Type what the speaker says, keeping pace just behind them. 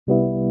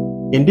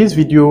In this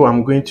video,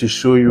 I'm going to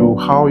show you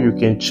how you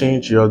can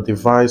change your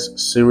device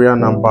serial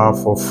number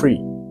for free.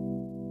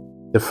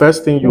 The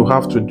first thing you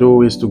have to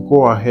do is to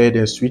go ahead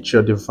and switch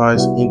your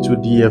device into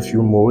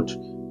DFU mode.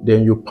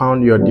 Then you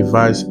pound your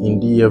device in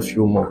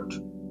DFU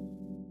mode.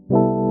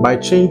 By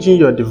changing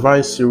your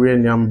device serial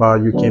number,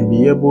 you can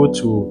be able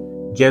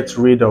to get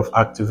rid of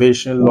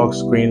activation lock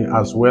screen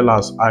as well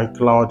as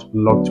iCloud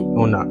lock to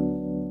owner.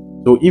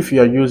 So if you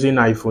are using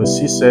iPhone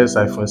 6s,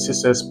 iPhone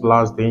 6s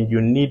Plus, then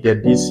you need a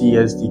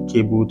DC/SD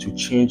cable to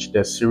change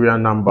the serial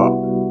number.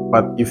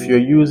 But if you're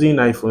using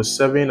iPhone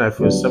 7,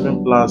 iPhone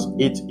 7 Plus,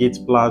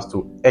 8 Plus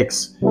to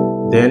X,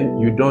 then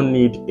you don't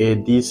need a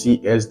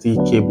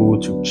DC/SD cable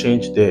to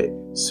change the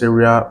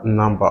serial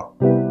number.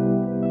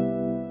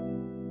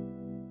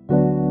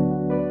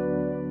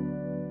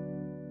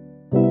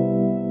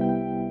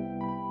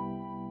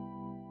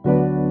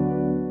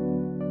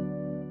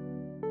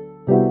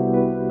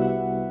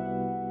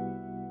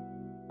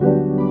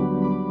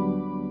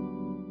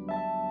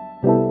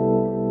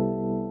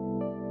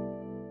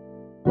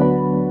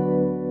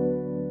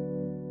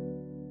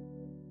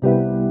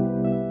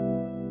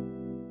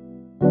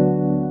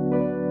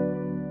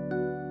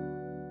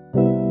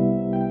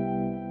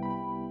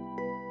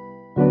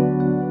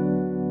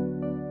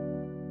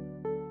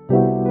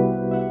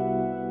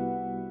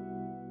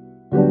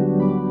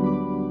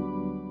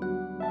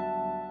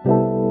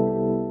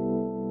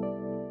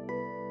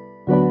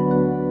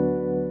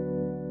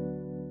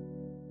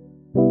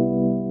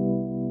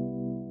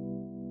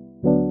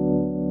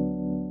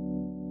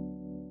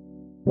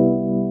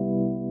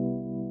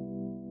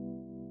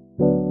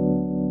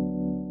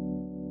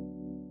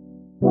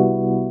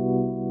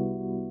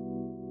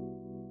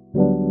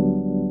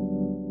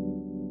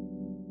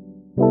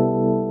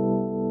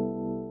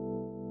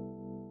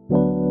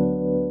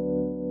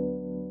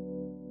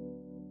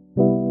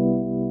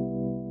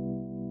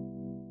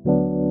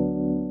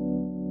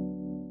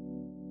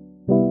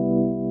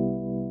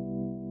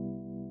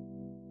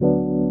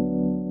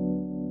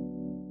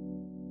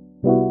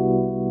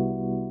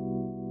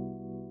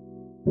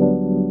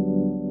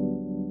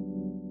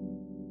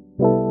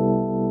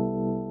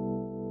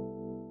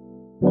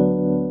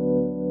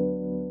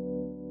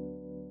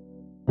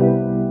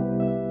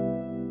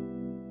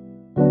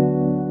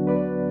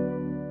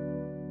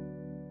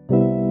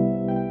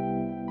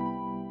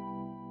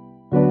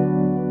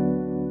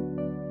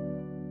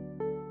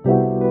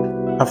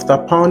 After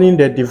pounding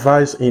the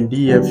device in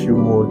DFU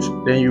mode,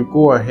 then you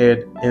go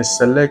ahead and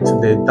select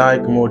the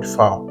DFU mode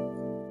file.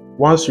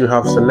 Once you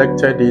have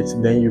selected it,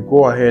 then you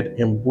go ahead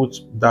and boot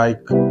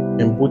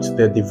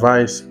the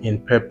device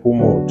in purple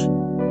mode.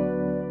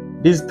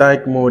 This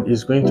DFU mode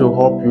is going to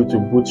help you to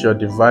boot your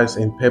device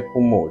in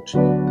purple mode.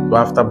 So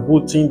after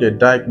booting the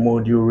DFU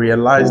mode, you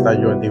realize that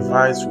your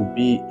device will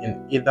be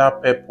in either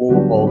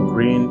purple or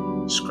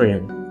green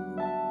screen.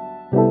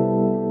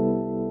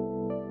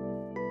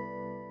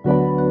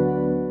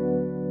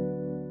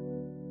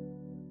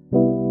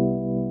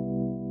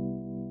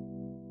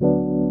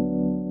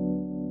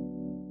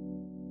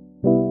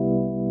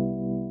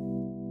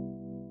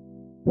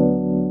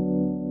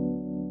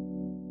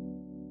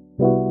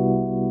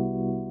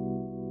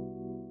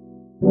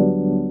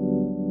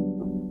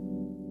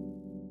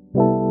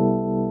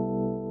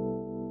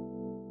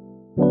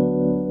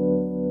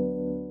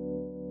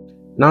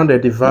 Now the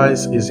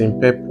device is in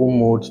purple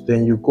mode,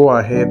 then you go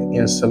ahead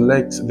and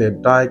select the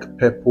dark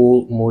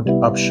purple mode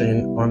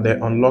option on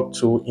the unlock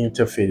tool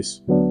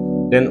interface.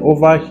 Then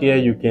over here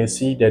you can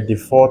see the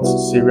default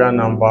serial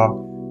number.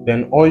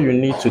 Then all you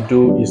need to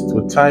do is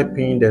to type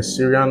in the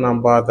serial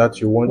number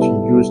that you want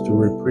to use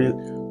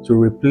to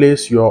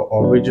replace your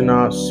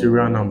original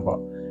serial number.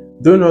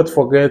 Do not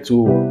forget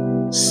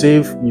to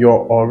save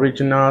your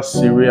original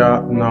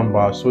serial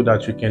number so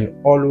that you can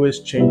always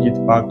change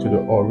it back to the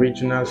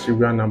original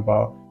serial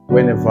number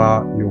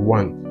whenever you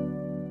want.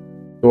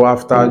 So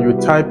after you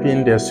type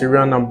in the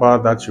serial number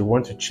that you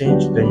want to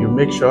change, then you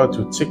make sure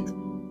to tick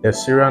the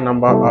serial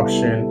number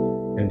option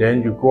and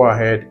then you go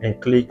ahead and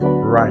click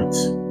write.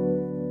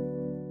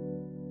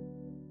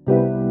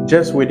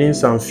 Just within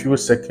some few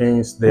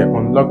seconds, the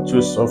unlock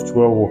tool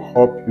software will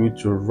help you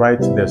to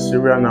write the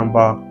serial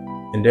number,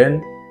 and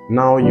then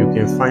now you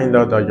can find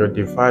out that your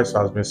device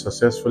has been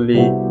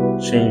successfully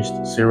changed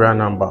serial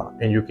number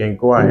and you can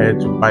go ahead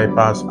to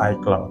bypass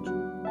iCloud.